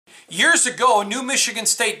Years ago, new Michigan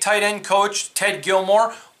State tight end coach Ted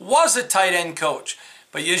Gilmore was a tight end coach.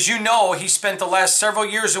 But as you know, he spent the last several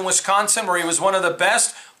years in Wisconsin where he was one of the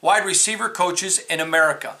best wide receiver coaches in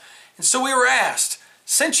America. And so we were asked,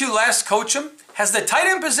 since you last coached him, has the tight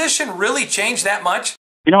end position really changed that much?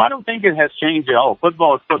 I don't think it has changed at all.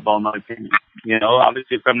 Football is football, in my opinion.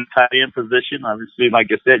 Obviously from the tight end position, obviously, like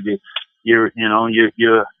I said, you're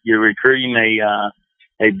recruiting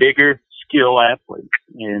a bigger skill athlete,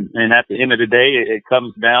 and at the end of the day, it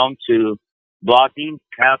comes down to blocking,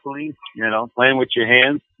 tackling, playing with your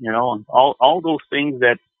hands, all those things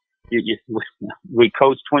that we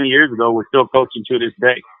coached 20 years ago. We're still coaching to this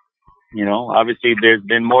day. Obviously, there's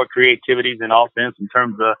been more creativity in offense in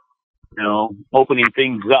terms of opening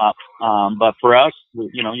things up. But for us, we're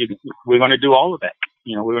going to do all of that.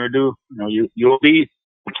 We're going to do, you'll be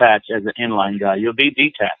attached as an inline guy. You'll be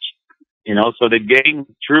detached. So the game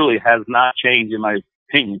truly has not changed, in my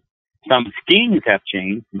opinion. Some schemes have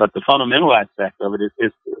changed, but the fundamental aspect of it is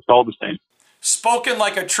it's all the same. Spoken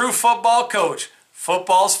like a true football coach.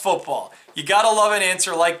 Football's football. You gotta love an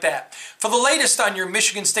answer like that. For the latest on your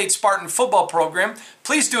Michigan State Spartan football program,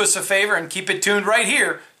 please do us a favor and keep it tuned right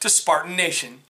here to Spartan Nation.